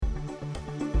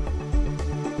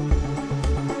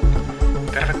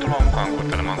Tervetuloa mukaan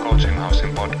kuuntelemaan Coaching Housen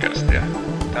podcastia.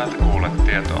 Täältä kuulet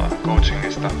tietoa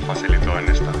coachingista,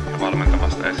 fasilitoinnista ja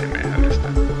valmentavasta esimieheydestä.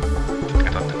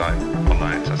 Ja totta kai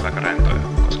ollaan itse asiassa aika rentoja,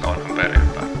 koska onhan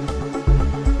perjantai.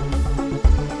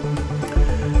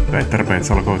 Peter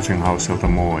Peitsalo Coaching Houselta,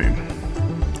 moi.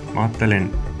 Mä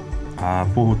ajattelin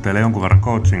puhua teille jonkun verran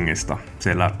coachingista,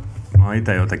 sillä mä oon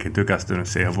itse jotenkin tykästynyt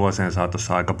siihen vuosien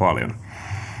saatossa aika paljon.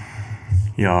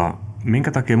 Ja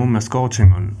minkä takia mun mielestä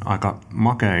coaching on aika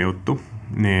makea juttu,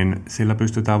 niin sillä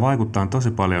pystytään vaikuttamaan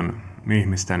tosi paljon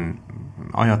ihmisten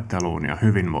ajatteluun ja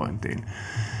hyvinvointiin.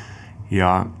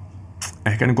 Ja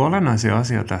ehkä niin kuin olennaisin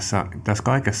asia tässä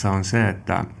kaikessa on se,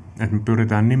 että me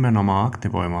pyritään nimenomaan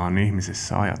aktivoimaan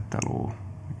ihmisissä ajattelua.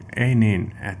 Ei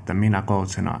niin, että minä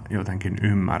coachina jotenkin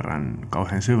ymmärrän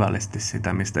kauhean syvällisesti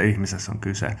sitä, mistä ihmisessä on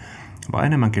kyse, vaan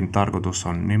enemmänkin tarkoitus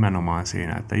on nimenomaan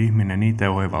siinä, että ihminen itse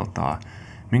oivaltaa,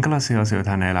 minkälaisia asioita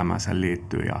hänen elämäänsä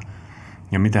liittyy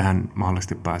ja miten hän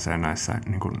mahdollisesti pääsee näissä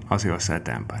niin kuin, asioissa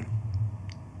eteenpäin.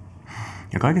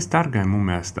 Ja kaikista tärkein mun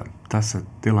mielestä tässä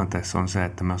tilanteessa on se,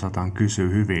 että me osataan kysyä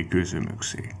hyviä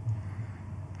kysymyksiä.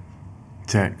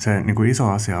 Se niin kuin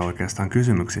iso asia oikeastaan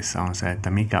kysymyksissä on se, että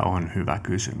mikä on hyvä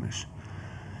kysymys.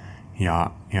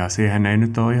 Ja siihen ei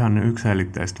nyt ole ihan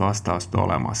yksiselitteistä vastausta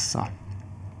olemassa.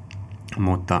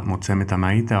 Mutta se, mitä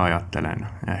mä itse ajattelen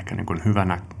ehkä niin kuin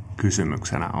hyvänä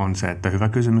kysymyksenä, on se, että hyvä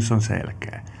kysymys on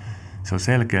selkeä. Se on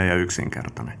selkeä ja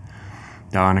yksinkertainen.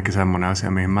 Tämä on ainakin semmoinen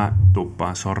asia, mihin mä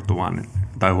tuppaan sortuvan,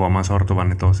 tai huomaan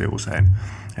sortuvani tosi usein.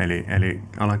 Eli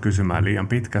alan kysymään liian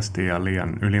pitkästi ja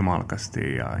liian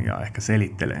ylimalkasti ja ehkä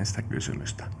selittelen sitä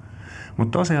kysymystä.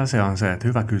 Mutta tosiasia on se, että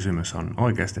hyvä kysymys on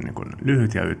oikeasti niin kuin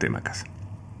lyhyt ja ytimekäs.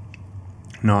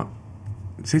 No,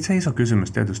 sitten se iso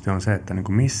kysymys tietysti on se, että niin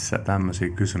kuin missä tämmöisiä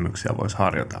kysymyksiä voisi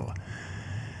harjoitella.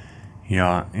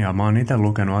 Ja mä oon itse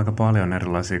lukenut aika paljon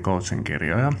erilaisia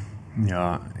coaching-kirjoja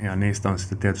ja niistä on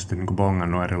sitten tietysti niin kuin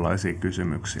bongannut erilaisia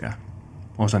kysymyksiä.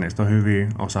 Osa niistä on hyviä,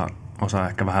 osa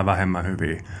ehkä vähän vähemmän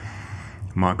hyviä.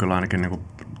 Mä oon kyllä ainakin niin kuin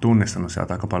tunnistanut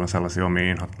sieltä aika paljon sellaisia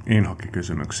omia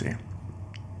inhokkikysymyksiä.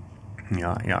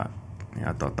 Ja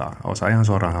osa ihan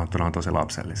suoraan sanottuna on tosi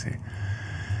lapsellisia.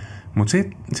 Mutta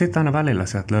sitten aina välillä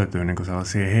sieltä löytyy niinku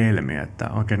sellaisia helmiä, että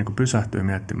oikein niinku pysähtyy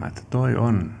miettimään, että toi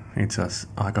on itse asiassa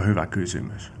aika hyvä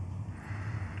kysymys.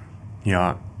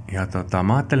 Ja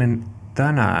mä ajattelin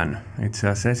tänään itse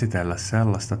asiassa esitellä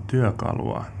sellaista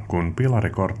työkalua kuin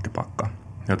pilarikorttipakka,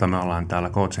 jota me ollaan täällä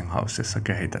Coaching Housessa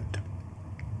kehitetty.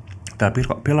 Tämä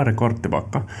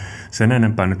pilarikorttipakka, sen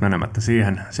enempää nyt menemättä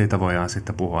siihen, siitä voidaan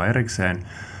sitten puhua erikseen,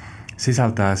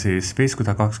 sisältää siis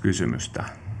 52 kysymystä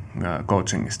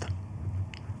coachingista.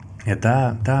 Ja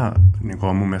tämä niin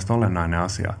on mun mielestä olennainen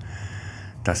asia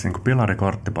tässä niin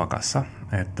pilarikorttipakassa,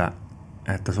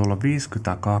 että sulla on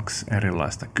 52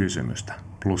 erilaista kysymystä,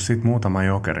 plus sitten muutama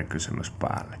jokerikysymys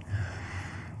päälle.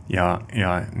 Ja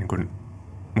niin kuin,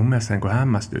 mun mielestä niin kuin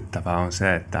hämmästyttävää on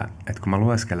se, että kun mä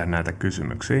lueskelen näitä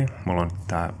kysymyksiä, mulla on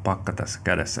tämä pakka tässä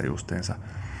kädessä justiinsa,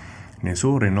 niin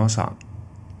suurin osa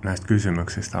näistä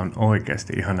kysymyksistä on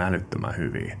oikeasti ihan älyttömän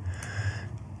hyviä.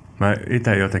 Mä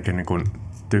itse jotenkin niin kuin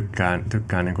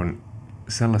tykkään niin kuin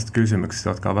sellaista kysymyksistä,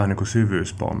 jotka on vähän niin kuin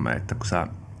syvyyspommeja, että kun sä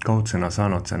coachina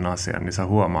sanot sen asian, niin sä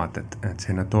huomaat, että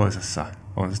siinä toisessa,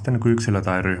 on se sitten niin kuin yksilö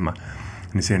tai ryhmä,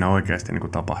 niin siinä oikeasti niin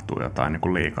kuin tapahtuu jotain niin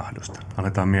kuin liikahdusta.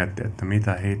 Aletaan miettiä, että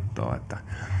mitä hittoa, että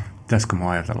pitäisikö mä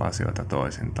ajatella asioita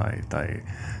toisin,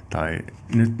 tai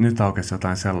nyt aukesi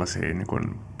jotain sellaisia niin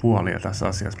kuin puolia tässä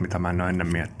asiassa, mitä mä en ole ennen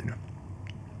miettinyt.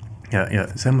 Ja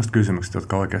semmoista kysymyksistä,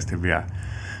 jotka oikeasti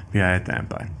vie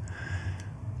eteenpäin.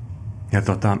 Ja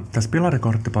tässä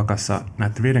pilarikorttipakassa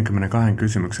näiden 52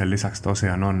 kysymyksen lisäksi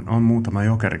tosiaan on muutama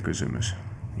jokerikysymys.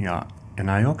 Ja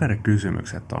nämä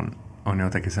jokerikysymykset on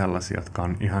jotenkin sellaisia, jotka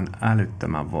on ihan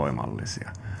älyttömän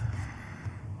voimallisia.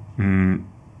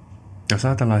 Jos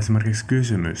ajatellaan esimerkiksi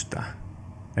kysymystä,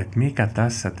 että mikä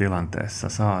tässä tilanteessa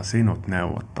saa sinut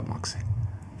neuvottomaksi,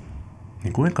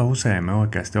 niin kuinka usein me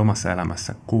oikeasti omassa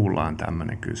elämässä kuullaan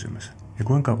tämmöinen kysymys? Ja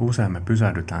kuinka usein me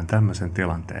pysähdytään tämmöisen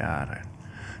tilanteen ääreen?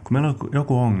 Kun meillä on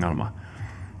joku ongelma,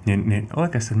 niin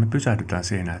oikeasti me pysähdytään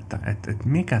siinä, että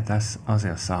mikä tässä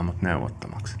asiassa saa mut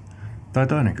neuvottomaksi. Tai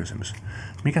toinen kysymys,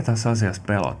 mikä tässä asiassa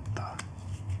pelottaa?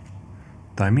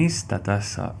 Tai mistä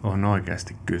tässä on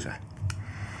oikeasti kyse?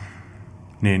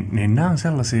 Niin nämä on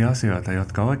sellaisia asioita,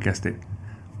 jotka oikeasti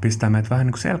pistää meitä vähän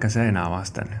niin kuin selkäseinää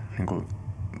vasten niin kuin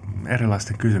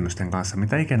erilaisten kysymysten kanssa,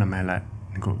 mitä ikinä meillä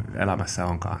niin kuin elämässä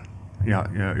onkaan ja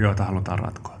joita halutaan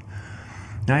ratkoa.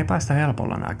 Nämä ei päästä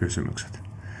helpolla nämä kysymykset.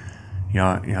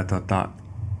 Ja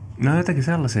nämä on jotenkin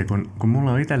sellaisia, kun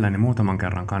mulla on itselläni muutaman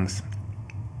kerran kanssa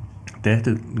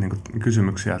tehty niin kuin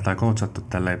kysymyksiä tai coachattu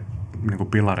tälleen niin kuin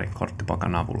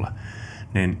pilarikorttipakan avulla,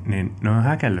 niin ne on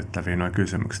häkellyttäviä nuo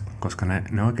kysymykset, koska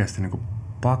ne oikeasti niin kuin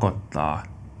pakottaa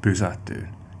pysähtyyn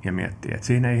ja miettiä, että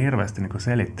siinä ei hirveästi niin kuin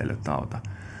selittelyt auta.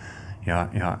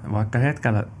 Ja vaikka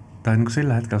hetkellä, tai niin kuin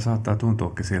sillä hetkellä saattaa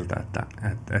tuntuakin siltä, että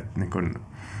niin kuin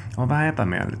on vähän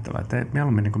epämiellyttävää, että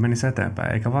mieluummin niin kuin menisi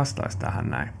eteenpäin eikä vastaisi tähän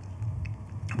näin.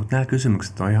 Mutta nämä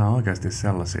kysymykset on ihan oikeasti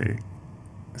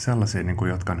sellaisia niin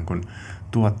kuin, jotka niin kuin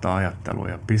tuottaa ajattelua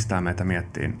ja pistää meitä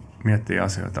miettiä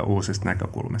asioita uusista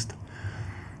näkökulmista.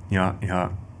 Ja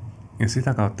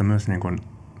sitä kautta myös niin kuin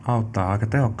auttaa aika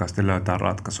tehokkaasti löytää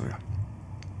ratkaisuja.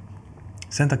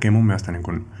 Sen takia mun mielestä niin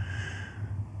kuin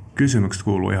kysymykset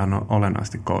kuuluu ihan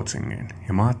olennaisesti coachingiin.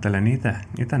 Ja mä ajattelen itse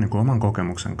niin kuin oman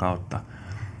kokemuksen kautta,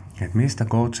 että mistä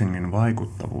coachingin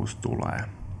vaikuttavuus tulee.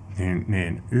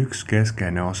 Niin yksi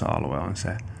keskeinen osa-alue on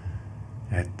se,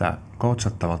 että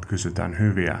coachattavalta kysytään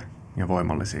hyviä ja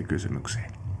voimallisia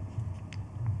kysymyksiä.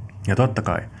 Ja totta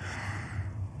kai,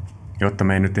 jotta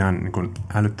me ei nyt ihan niin kuin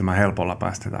älyttömän helpolla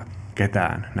päästetä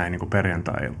ketään näin niin kuin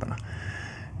perjantai-iltana,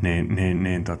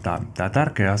 niin tämä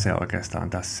tärkeä asia oikeastaan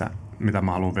tässä, mitä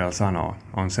mä haluan vielä sanoa,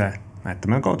 on se, että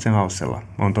meidän Coaching Housella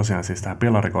on tosiaan siis tämä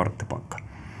pilarikorttipakka.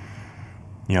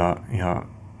 Ja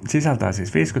sisältää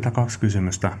siis 52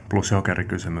 kysymystä plus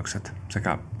jokerikysymykset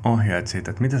sekä ohjeet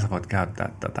siitä, että miten sä voit käyttää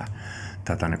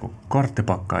tätä niin kuin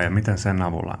korttipakkaa ja miten sen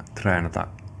avulla treenata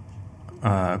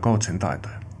coachin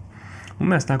taitoja. Mun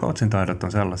mielestä nämä coachin taidot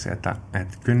on sellaisia, että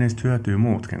kyllä niistä hyötyy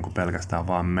muutkin kuin pelkästään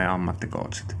vaan me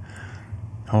ammatticoachit.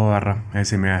 HR,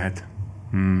 esimiehet,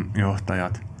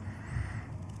 johtajat,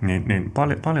 niin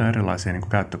paljon erilaisia niin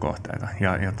kuin käyttökohteita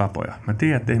ja tapoja. Mä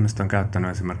tiedän, että ihmiset on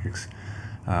käyttänyt esimerkiksi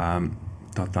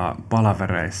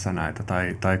palavereissa näitä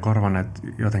tai korvanneet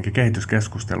jotenkin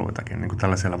kehityskeskusteluitakin niin kuin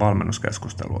tällaisilla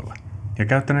valmennuskeskusteluilla. Ja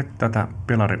käyttäneet tätä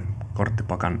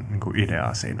pilarikorttipakan niin kuin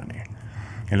ideaa siinä. Niin.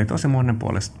 Eli tosi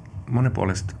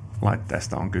monipuolisesta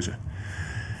laitteesta on kyse.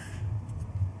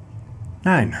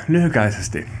 Näin,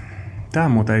 lyhykäisesti. Tämä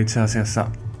on muuten itse asiassa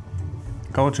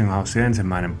Coaching House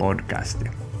ensimmäinen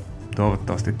podcasti.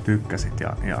 Toivottavasti tykkäsit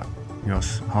ja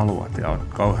jos haluat ja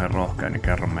olet kauhean rohkea, niin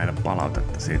kerro meille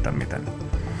palautetta siitä,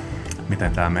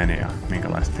 miten tämä meni ja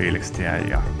minkälaiset fiilikset jäi.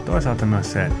 Ja toisaalta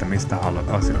myös se, että mistä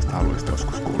asioista haluaisit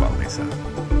joskus kuulla lisää.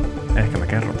 Ehkä me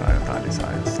kerrotaan jotain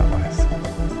lisää jossain vaiheessa.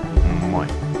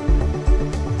 Moi!